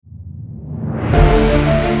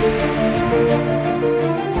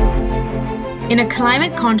In a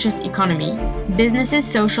climate-conscious economy, businesses'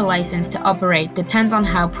 social license to operate depends on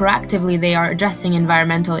how proactively they are addressing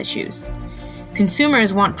environmental issues.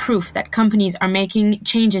 Consumers want proof that companies are making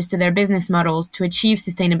changes to their business models to achieve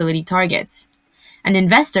sustainability targets. And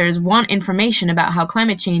investors want information about how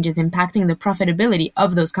climate change is impacting the profitability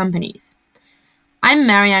of those companies. I'm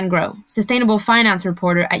Marianne Groh, sustainable finance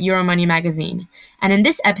reporter at Euromoney magazine, and in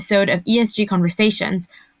this episode of ESG Conversations,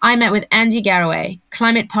 I met with Andy Garraway,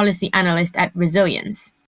 climate policy analyst at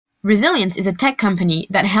Risilience. Risilience is a tech company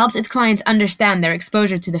that helps its clients understand their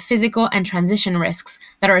exposure to the physical and transition risks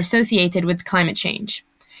that are associated with climate change.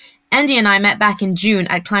 Andy and I met back in June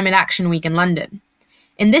at Climate Action Week in London.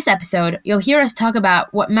 In this episode, you'll hear us talk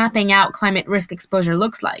about what mapping out climate risk exposure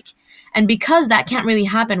looks like, and because that can't really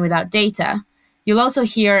happen without data, you'll also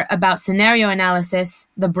hear about scenario analysis,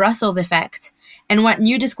 the Brussels effect, and what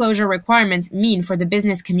new disclosure requirements mean for the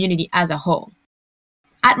business community as a whole.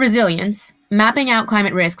 At Risilience, mapping out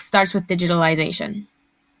climate risk starts with digitalization.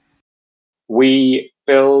 We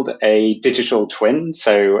build a digital twin,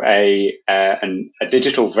 so a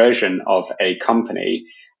digital version of a company,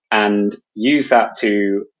 and use that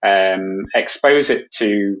to expose it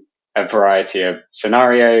to a variety of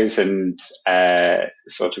scenarios and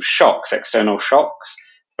sort of shocks, external shocks,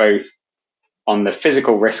 both on the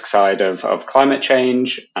physical risk side of climate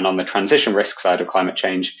change and on the transition risk side of climate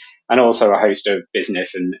change, and also a host of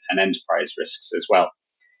business and enterprise risks as well.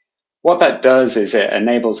 What that does is it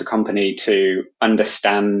enables a company to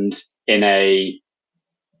understand in a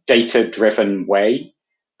data-driven way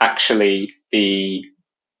actually the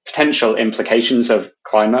potential implications of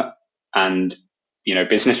climate and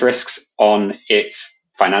business risks on its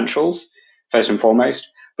financials, first and foremost,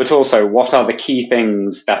 but also what are the key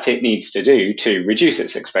things that it needs to do to reduce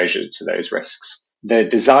its exposure to those risks. The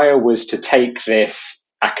desire was to take this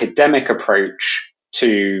academic approach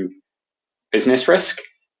to business risk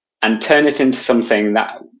and turn it into something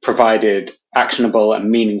that provided actionable and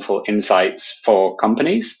meaningful insights for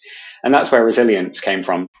companies. And that's where Risilience came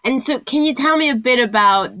from. And so can you tell me a bit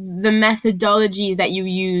about the methodologies that you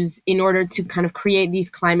use in order to kind of create these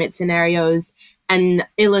climate scenarios and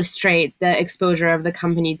illustrate the exposure of the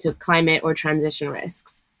company to climate or transition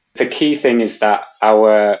risks? The key thing is that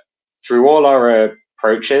through all our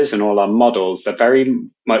approaches and all our models, they're very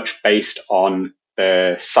much based on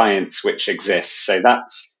the science which exists. So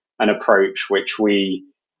that's an approach which we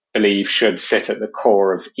believe should sit at the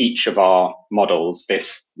core of each of our models,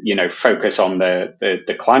 this focus on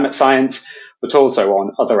the climate science, but also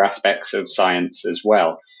on other aspects of science as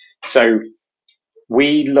well. So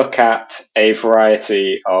we look at a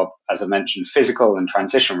variety of, as I mentioned, physical and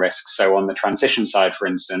transition risks. So on the transition side, for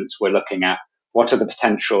instance, we're looking at what are the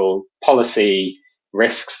potential policy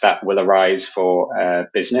risks that will arise for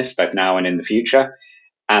business, both now and in the future,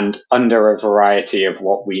 and under a variety of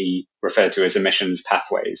what we refer to as emissions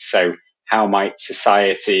pathways. So how might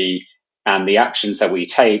society and the actions that we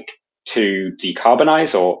take to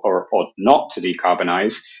decarbonize or not to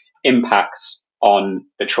decarbonize impact on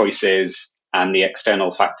the choices and the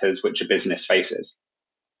external factors which a business faces.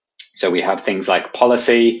 So we have things like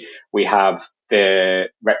policy, we have the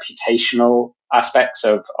reputational aspects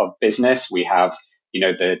of business, we have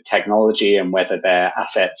the technology and whether their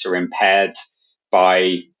assets are impaired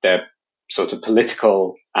by the sort of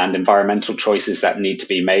political and environmental choices that need to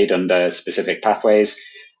be made under specific pathways.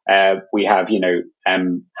 We have,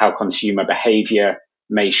 how consumer behavior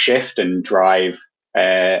may shift and drive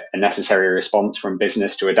a necessary response from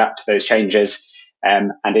business to adapt to those changes,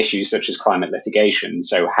 and issues such as climate litigation.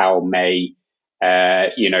 So how may,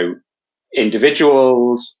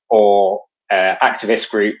 individuals or activist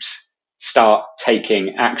groups start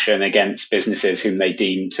taking action against businesses whom they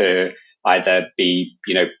deem to either be,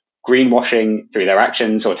 greenwashing through their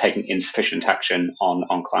actions or taking insufficient action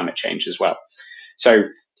on climate change as well. So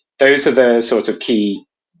those are the sort of key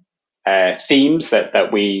themes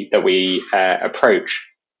that we approach.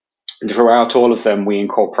 And throughout all of them, we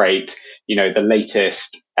incorporate, the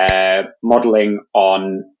latest modeling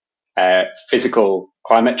on physical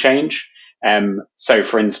climate change. So,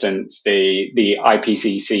 for instance, the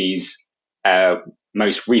IPCC's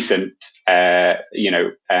most recent,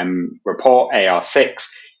 report, AR6,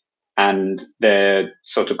 and the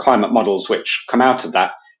sort of climate models which come out of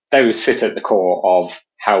that, those sit at the core of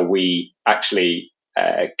how we actually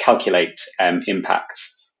calculate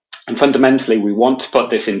impacts. And fundamentally, we want to put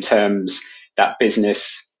this in terms that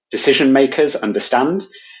business decision makers understand,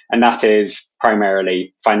 and that is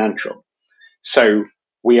primarily financial. So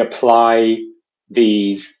we apply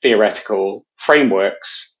these theoretical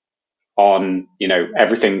frameworks on,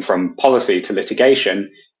 everything from policy to litigation,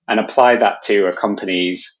 and apply that to a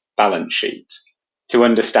company's balance sheet to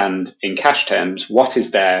understand in cash terms what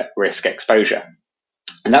is their risk exposure.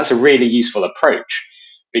 And that's a really useful approach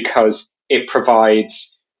because it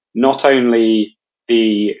provides not only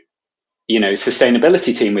the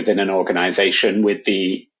sustainability team within an organization with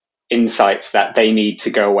the insights that they need to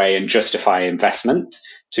go away and justify investment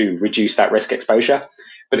to reduce that risk exposure,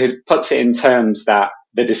 but it puts it in terms that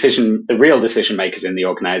the real decision makers in the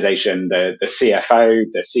organization, the CFO,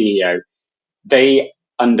 the CEO, they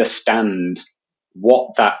understand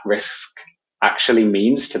what that risk actually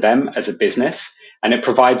means to them as a business. And it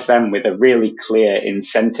provides them with a really clear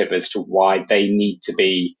incentive as to why they need to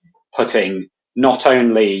be putting not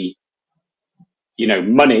only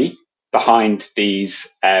money behind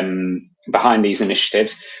these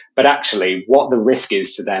initiatives, but actually what the risk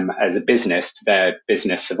is to them as a business, to their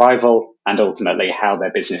business survival, and ultimately how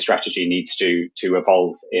their business strategy needs to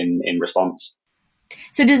evolve in response.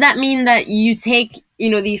 So does that mean that you take,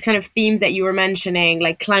 these kind of themes that you were mentioning,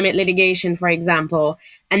 like climate litigation, for example,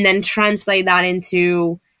 and then translate that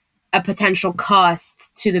into a potential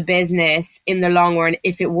cost to the business in the long run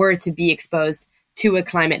if it were to be exposed to a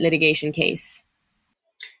climate litigation case?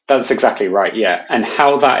 That's exactly right, yeah. And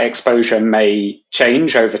how that exposure may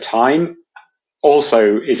change over time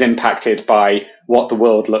also is impacted by what the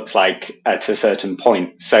world looks like at a certain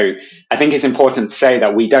point. So I think it's important to say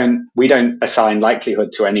that we don't assign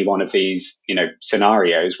likelihood to any one of these,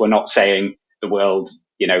 scenarios. We're not saying the world,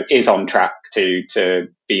 is on track to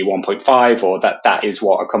be 1.5 or that is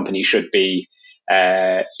what a company should be,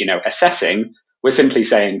 assessing. We're simply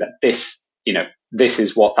saying that this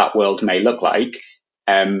is what that world may look like,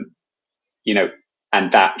 and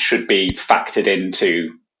that should be factored into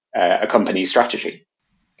a company's strategy.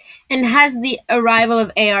 And has the arrival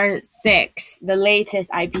of AR6, the latest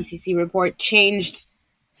IPCC report, changed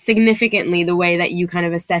significantly the way that you kind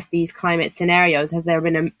of assess these climate scenarios? Has there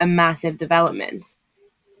been a massive development?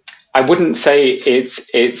 I wouldn't say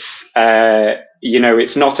it's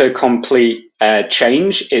not a complete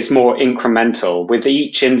change. It's more incremental. With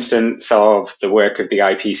each instance of the work of the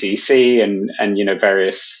IPCC and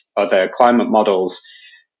various other climate models,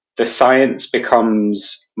 the science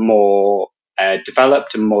becomes more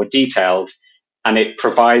developed and more detailed, and it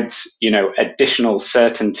provides additional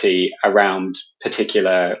certainty around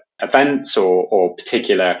particular events or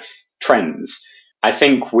particular trends. I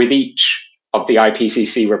think with each of the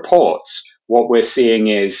IPCC reports, what we're seeing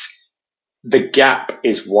is the gap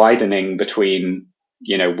is widening between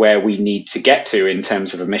where we need to get to in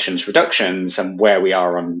terms of emissions reductions and where we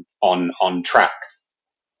are on track,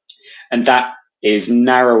 and that is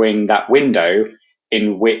narrowing that window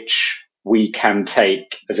in which we can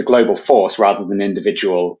take, as a global force rather than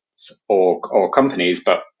individuals or companies,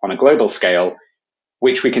 but on a global scale,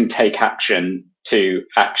 which we can take action to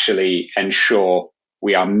actually ensure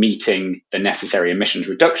we are meeting the necessary emissions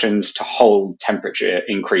reductions to hold temperature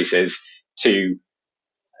increases to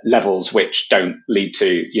levels which don't lead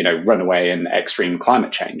to, runaway and extreme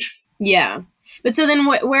climate change. Yeah. But so then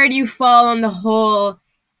where do you fall on the whole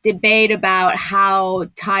debate about how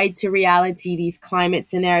tied to reality these climate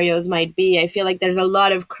scenarios might be? I feel like there's a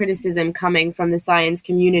lot of criticism coming from the science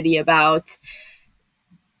community about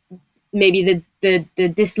maybe the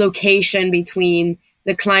dislocation between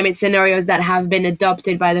the climate scenarios that have been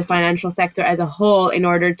adopted by the financial sector as a whole in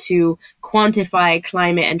order to quantify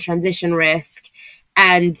climate and transition risk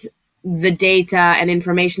and the data and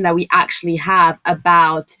information that we actually have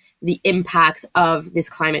about the impact of this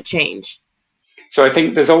climate change. So I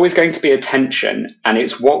think there's always going to be a tension, and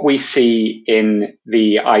it's what we see in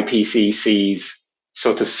the IPCC's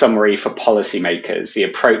sort of summary for policymakers, the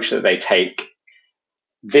approach that they take.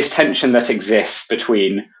 This tension that exists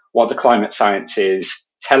between what the climate science is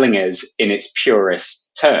telling us in its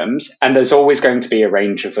purest terms, and there's always going to be a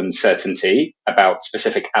range of uncertainty about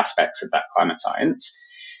specific aspects of that climate science,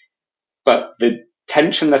 but the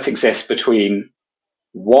tension that exists between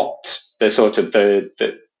what the sort of the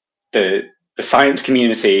science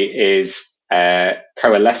community is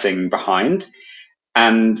coalescing behind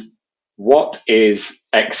and what is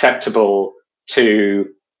acceptable to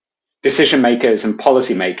decision makers and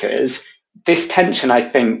policymakers, this tension, I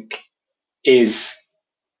think,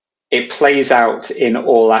 it plays out in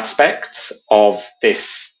all aspects of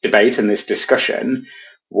this debate and this discussion,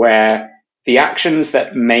 where the actions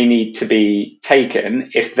that may need to be taken,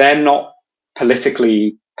 if they're not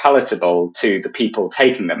politically palatable to the people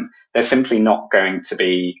taking them, they're simply not going to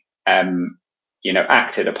be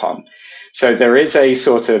acted upon. So there is a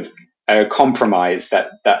sort of a compromise that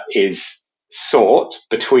is sought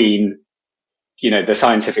between the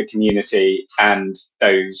scientific community and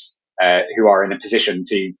those who are in a position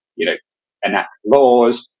to enact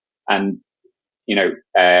laws and,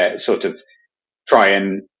 sort of try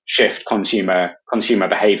and shift consumer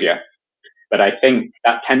behavior. But I think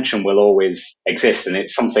that tension will always exist, and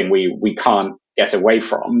it's something we can't get away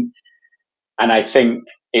from. And I think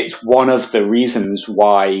it's one of the reasons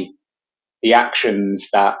why the actions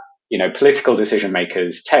that, political decision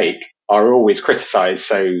makers take are always criticized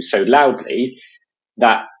so loudly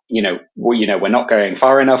that, we're not going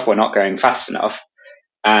far enough, we're not going fast enough.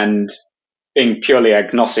 And being purely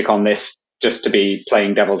agnostic on this, just to be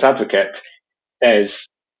playing devil's advocate, there's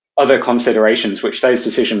other considerations which those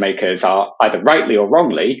decision makers are either rightly or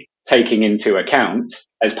wrongly taking into account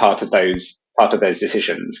as part of those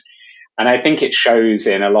decisions. And I think it shows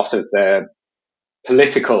in a lot of the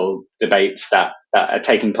political debates that are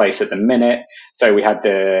taking place at the minute. So we had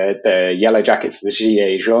the Yellow Jackets, the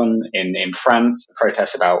Gilets jaunes in France, the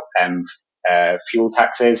protests about fuel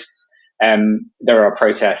taxes. There are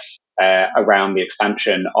protests around the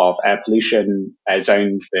expansion of air pollution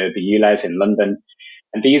zones, the ULEZ in London.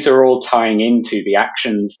 And these are all tying into the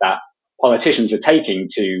actions that politicians are taking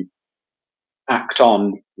to act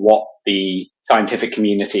on what the scientific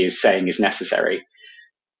community is saying is necessary.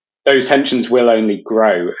 Those tensions will only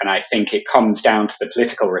grow, and I think it comes down to the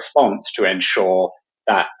political response to ensure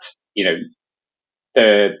that,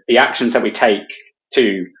 the actions that we take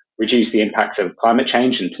to reduce the impacts of climate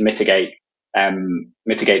change and to mitigate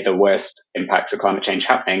the worst impacts of climate change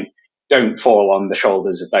happening don't fall on the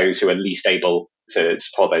shoulders of those who are least able to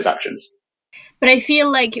support those actions. But I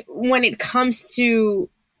feel like when it comes to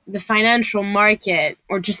the financial market,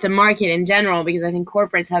 or just the market in general, because I think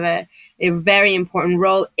corporates have a very important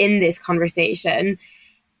role in this conversation,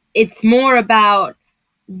 it's more about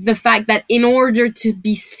the fact that in order to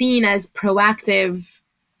be seen as proactive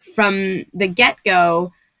from the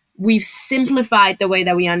get-go, we've simplified the way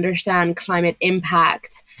that we understand climate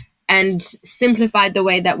impact and simplified the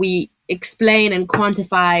way that we explain and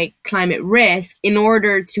quantify climate risk in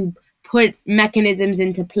order to put mechanisms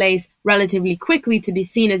into place relatively quickly to be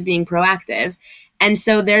seen as being proactive. And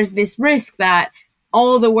so there's this risk that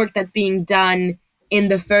all the work that's being done in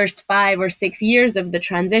the first 5 or 6 years of the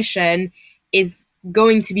transition is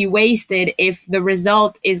going to be wasted if the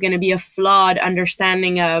result is going to be a flawed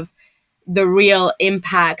understanding of the real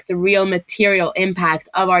impact, the real material impact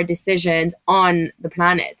of our decisions on the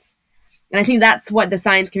planet. And I think that's what the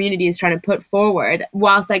science community is trying to put forward.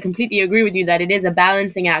 Whilst I completely agree with you that it is a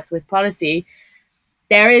balancing act with policy,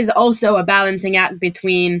 there is also a balancing act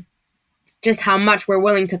between just how much we're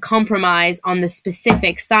willing to compromise on the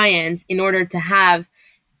specific science in order to have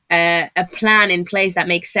a plan in place that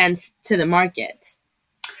makes sense to the market.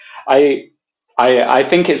 I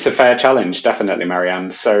think it's a fair challenge, definitely,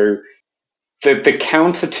 Marianne. So the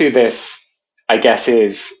counter to this, I guess,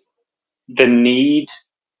 is the need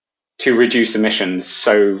to reduce emissions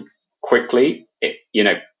so quickly.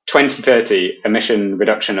 2030 emission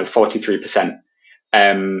reduction of 43%.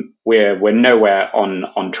 We're nowhere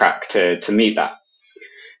on track to meet that.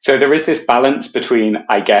 So there is this balance between,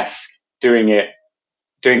 I guess, doing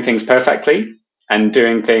things perfectly and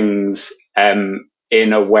doing things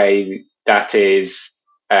in a way that is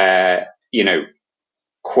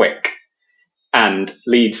quick and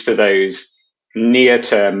leads to those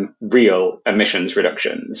near-term real emissions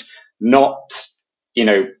reductions. Not,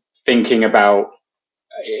 thinking about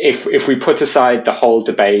if we put aside the whole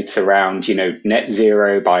debate around, net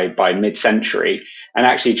zero by mid-century and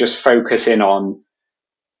actually just focus in on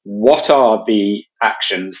what are the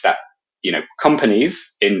actions that,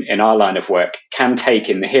 companies in our line of work can take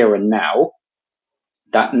in the here and now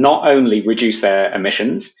that not only reduce their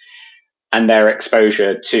emissions and their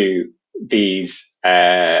exposure to these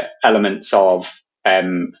elements of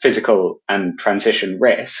physical and transition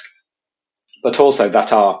risk, but also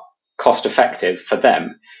that are cost effective for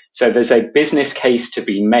them. So there's a business case to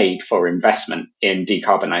be made for investment in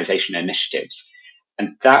decarbonisation initiatives. And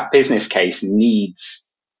that business case needs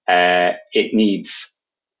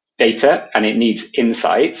data and it needs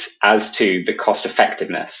insights as to the cost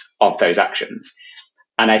effectiveness of those actions.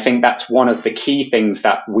 And I think that's one of the key things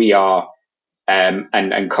that we are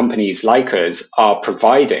and companies like us are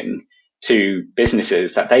providing to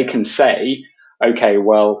businesses, that they can say, okay,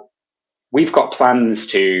 well, we've got plans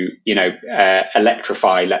to,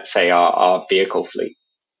 electrify, let's say, our vehicle fleet.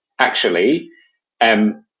 Actually,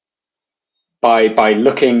 by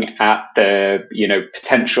looking at the,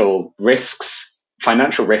 potential risks,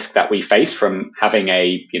 financial risk that we face from having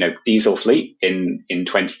a, diesel fleet in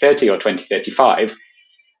 2030 or 2035,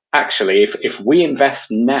 actually, if we invest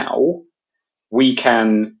now, we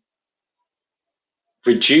can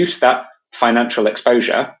reduce that financial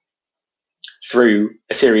exposure through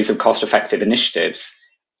a series of cost-effective initiatives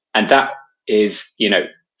And that is,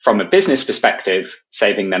 from a business perspective,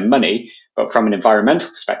 saving them money, but from an environmental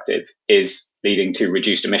perspective is leading to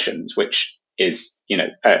reduced emissions, which is,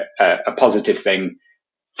 a positive thing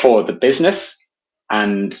for the business.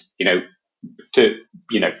 And,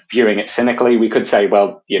 viewing it cynically, we could say,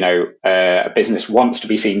 well, a business wants to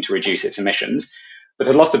be seen to reduce its emissions, but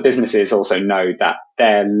a lot of businesses also know that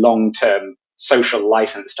their long-term social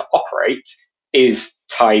license to operate is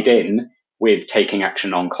tied in with taking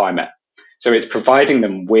action on climate. So it's providing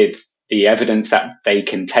them with the evidence that they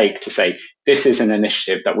can take to say, this is an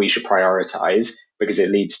initiative that we should prioritize because it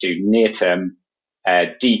leads to near-term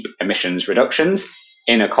deep emissions reductions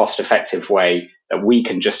in a cost-effective way that we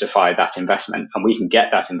can justify that investment, and we can get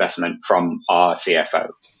that investment from our CFO.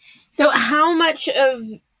 So how much of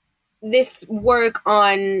this work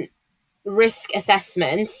on risk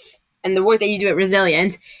assessments and the work that you do at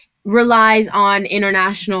Risilience relies on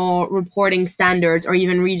international reporting standards or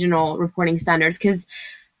even regional reporting standards? Because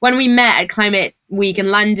when we met at Climate Week in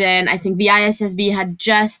London, I think the ISSB had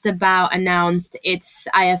just about announced its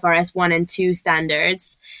IFRS 1 and 2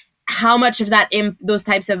 standards. How much of that, those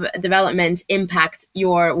types of developments impact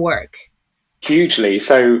your work? Hugely.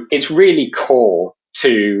 So it's really core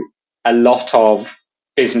to a lot of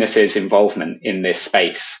businesses' involvement in this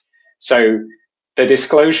space. So the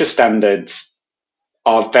disclosure standards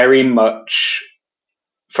are very much,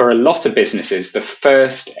 for a lot of businesses, the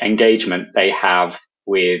first engagement they have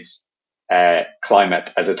with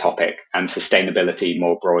climate as a topic and sustainability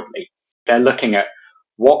more broadly. They're looking at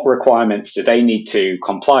what requirements do they need to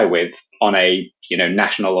comply with on a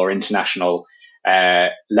national or international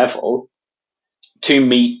level to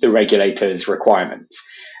meet the regulator's requirements.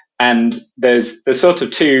 And there's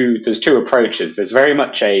two approaches. There's very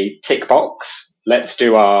much a tick box. Let's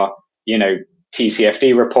do our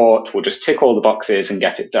TCFD report. We'll just tick all the boxes and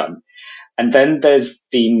get it done. And then there's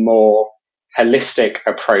the more holistic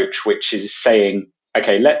approach, which is saying,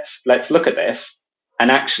 okay, let's look at this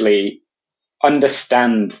and actually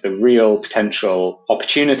understand the real potential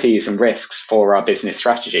opportunities and risks for our business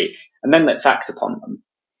strategy, and then let's act upon them.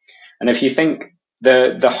 And if you think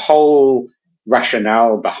the whole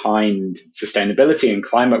rationale behind sustainability and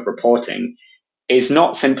climate reporting is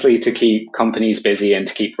not simply to keep companies busy and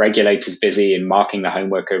to keep regulators busy in marking the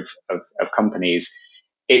homework of companies,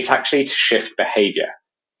 it's actually to shift behavior.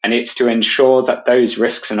 And it's to ensure that those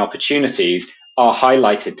risks and opportunities are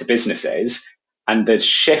highlighted to businesses. And the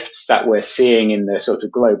shifts that we're seeing in the sort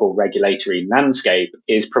of global regulatory landscape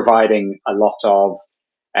is providing a lot of,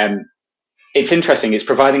 it's interesting, it's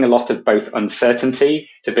providing a lot of both uncertainty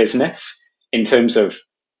to business in terms of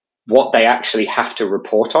what they actually have to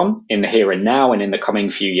report on in the here and now and in the coming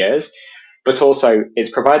few years, but also it's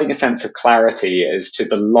providing a sense of clarity as to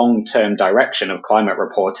the long-term direction of climate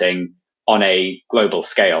reporting on a global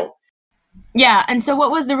scale. Yeah, and so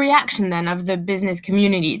what was the reaction then of the business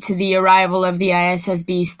community to the arrival of the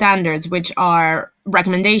ISSB standards, which are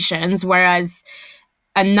recommendations, whereas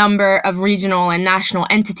a number of regional and national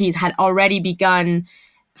entities had already begun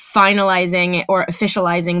finalizing or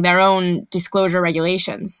officializing their own disclosure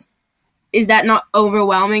regulations? Is that not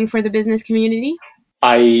overwhelming for the business community?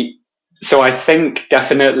 So I think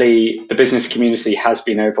definitely the business community has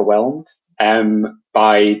been overwhelmed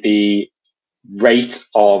by the rate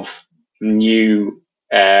of new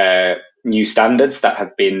standards that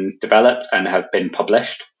have been developed and have been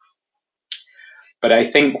published. But I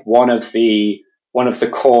think one of the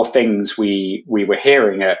core things we were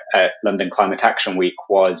hearing at London Climate Action Week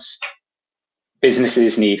was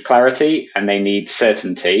businesses need clarity and they need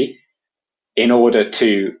certainty in order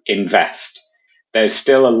to invest. There's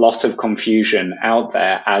still a lot of confusion out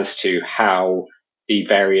there as to how the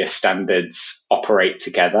various standards operate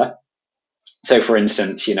together. So, for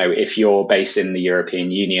instance, if you're based in the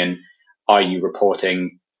European Union, are you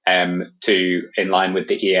reporting in line with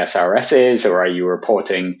the ESRSs, or are you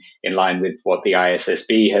reporting in line with what the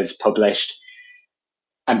ISSB has published?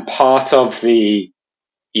 And part of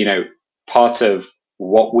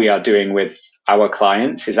what we are doing with our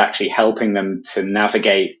clients is actually helping them to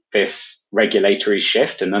navigate this regulatory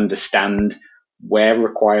shift and understand where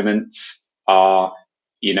requirements are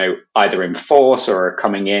either in force or are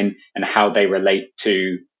coming in and how they relate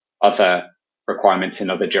to other requirements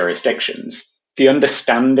in other jurisdictions. The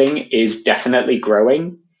understanding is definitely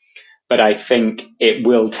growing, but I think it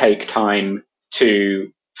will take time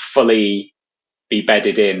to fully be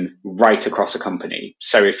bedded in right across a company.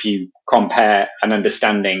 So if you compare an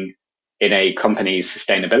understanding in a company's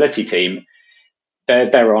sustainability team,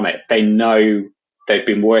 they're on it. They know they've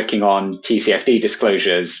been working on TCFD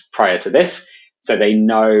disclosures prior to this. So they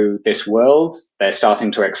know this world. They're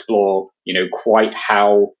starting to explore, quite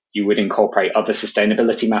how you would incorporate other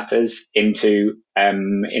sustainability matters into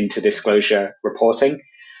disclosure reporting.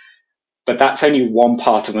 But that's only one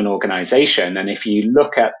part of an organization. And if you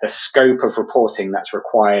look at the scope of reporting that's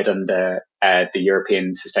required under the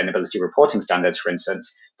European Sustainability Reporting Standards, for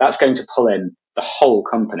instance, that's going to pull in the whole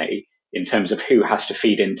company in terms of who has to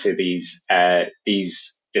feed into these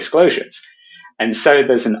disclosures. And so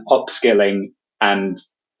there's an upskilling and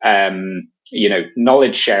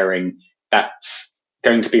knowledge sharing that's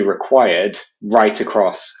going to be required right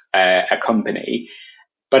across a company.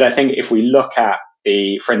 But I think if we look at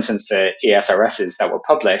for instance, the ESRSs that were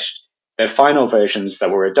published, the final versions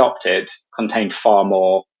that were adopted contained far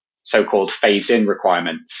more so-called phase-in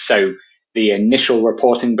requirements. So the initial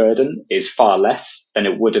reporting burden is far less than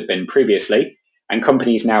it would have been previously, and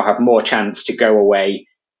companies now have more chance to go away,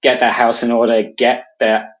 get their house in order, get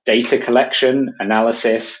their data collection,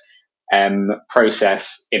 analysis,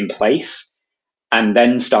 process in place, and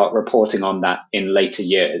then start reporting on that in later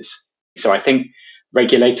years. So I think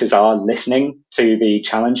regulators are listening to the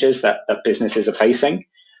challenges that businesses are facing,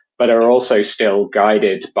 but are also still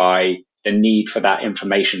guided by the need for that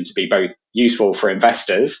information to be both useful for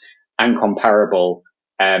investors and comparable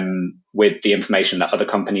with the information that other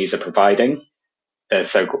companies are providing.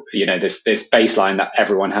 So, this baseline that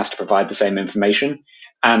everyone has to provide the same information,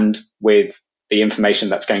 and with the information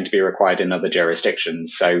that's going to be required in other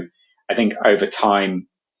jurisdictions. So I think over time,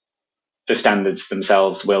 the standards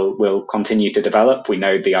themselves will continue to develop. We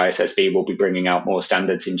know the ISSB will be bringing out more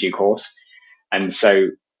standards in due course. And so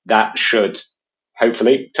that should,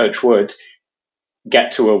 hopefully, touch wood,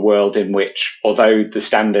 get to a world in which, although the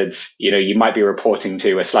standards, you might be reporting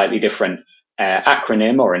to a slightly different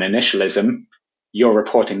acronym or an initialism, you're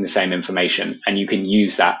reporting the same information, and you can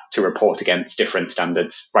use that to report against different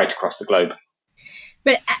standards right across the globe.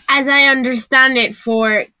 But as I understand it,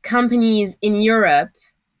 for companies in Europe,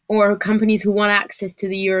 or companies who want access to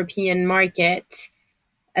the European market,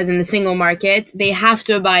 as in the single market, they have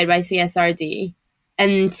to abide by CSRD.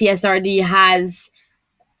 And CSRD has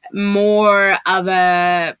more of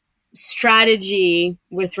a strategy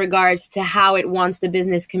with regards to how it wants the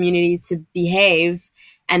business community to behave,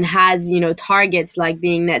 and has, targets like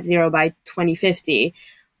being net zero by 2050.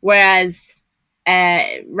 Whereas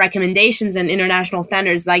recommendations and international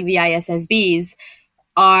standards like the ISSBs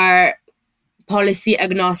are policy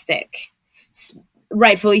agnostic,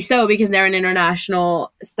 rightfully so, because they're an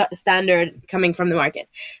international standard coming from the market.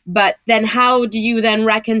 But then how do you then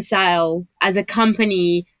reconcile as a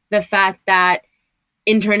company the fact that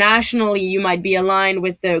internationally you might be aligned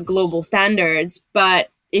with the global standards, but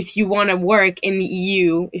if you want to work in the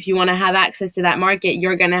EU, if you want to have access to that market,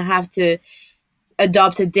 you're going to have to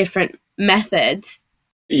adopt a different method?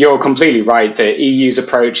 You're completely right. The EU's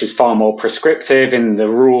approach is far more prescriptive in the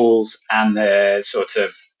rules and the sort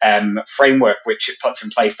of framework which it puts in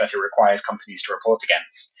place that it requires companies to report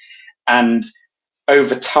against. And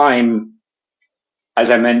over time, as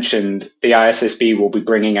I mentioned, the ISSB will be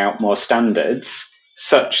bringing out more standards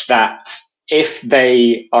such that if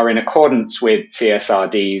they are in accordance with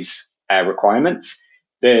CSRD's requirements,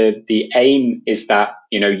 the aim is that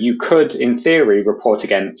you could, in theory, report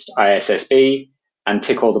against ISSB and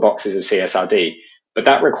tick all the boxes of CSRD. But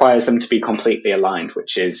that requires them to be completely aligned,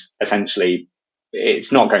 which is essentially,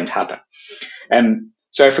 it's not going to happen.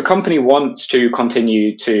 So if a company wants to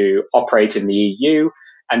continue to operate in the EU,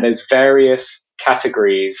 and there's various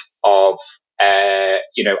categories of,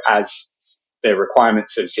 as the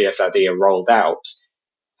requirements of CSRD are rolled out,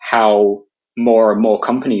 how more and more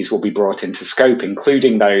companies will be brought into scope,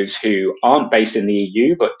 including those who aren't based in the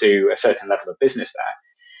EU, but do a certain level of business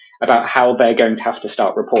there, about how they're going to have to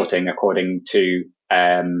start reporting according to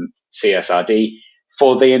CSRD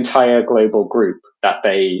for the entire global group that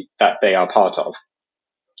they are part of.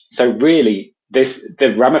 So really,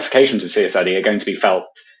 the ramifications of CSRD are going to be felt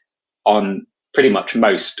on pretty much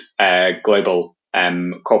most global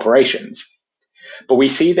corporations. But we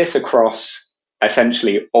see this across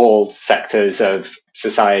essentially all sectors of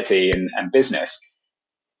society and business.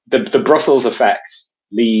 The Brussels effect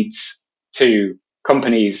leads to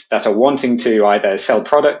companies that are wanting to either sell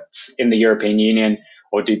products in the European Union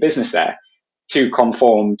or do business there to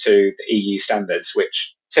conform to the EU standards,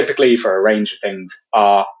 which typically for a range of things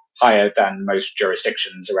are higher than most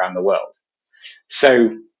jurisdictions around the world.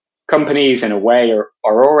 So companies in a way are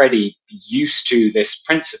already used to this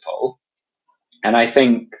principle. And I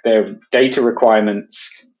think the data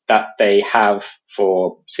requirements that they have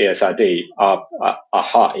for CSRD are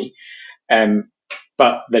high.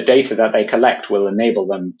 But the data that they collect will enable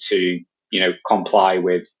them to, comply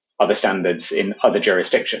with other standards in other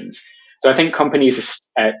jurisdictions. So I think countries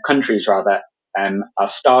are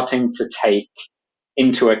starting to take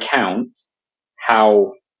into account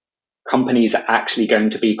how companies are actually going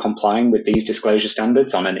to be complying with these disclosure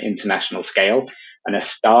standards on an international scale, and are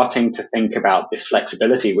starting to think about this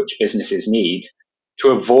flexibility which businesses need to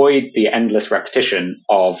avoid the endless repetition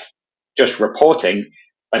of just reporting,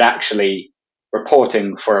 but actually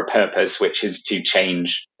reporting for a purpose, which is to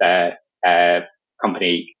change their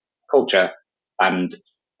company culture and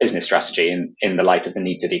business strategy in the light of the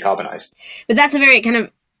need to decarbonize. But that's a very kind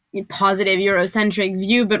of positive Eurocentric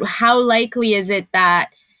view, but how likely is it that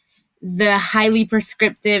the highly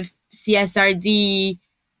prescriptive CSRD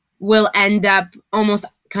will end up almost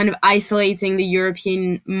kind of isolating the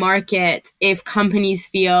European market if companies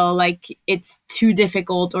feel like it's too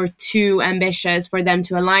difficult or too ambitious for them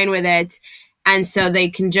to align with it, and so they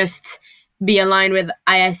can just be aligned with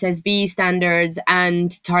ISSB standards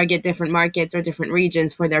and target different markets or different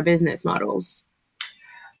regions for their business models?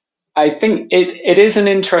 I think it is an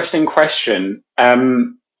interesting question,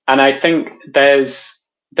 and I think there's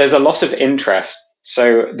a lot of interest.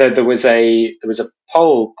 So there was a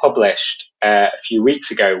poll published a few weeks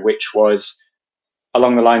ago, which was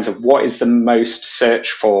along the lines of what is the most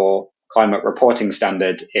searched for climate reporting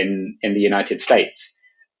standard in the United States,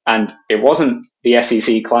 and it wasn't the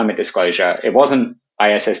SEC climate disclosure, it wasn't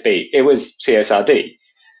ISSB, it was CSRD.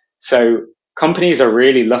 So companies are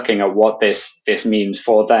really looking at what this means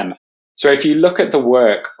for them. So if you look at the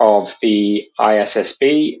work of the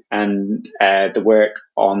ISSB and the work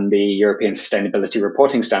on the European Sustainability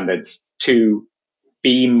Reporting Standards to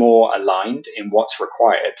be more aligned in what's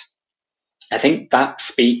required, I think that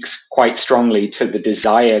speaks quite strongly to the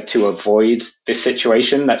desire to avoid this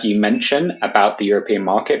situation that you mentioned about the European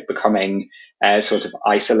market becoming sort of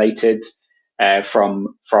isolated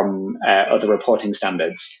from other reporting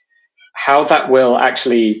standards. How that will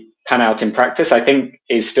actually pan out in practice, I think,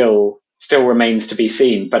 is still remains to be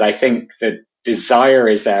seen. But I think the desire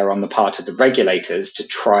is there on the part of the regulators to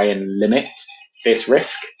try and limit this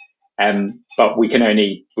risk. But we can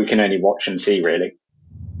only watch and see, really.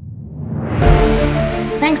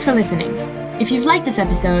 Thanks for listening. If you've liked this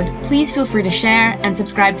episode, please feel free to share and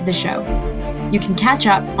subscribe to the show. You can catch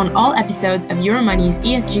up on all episodes of Euromoney's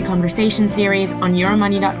ESG Conversations series on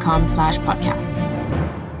euromoney.com/podcasts.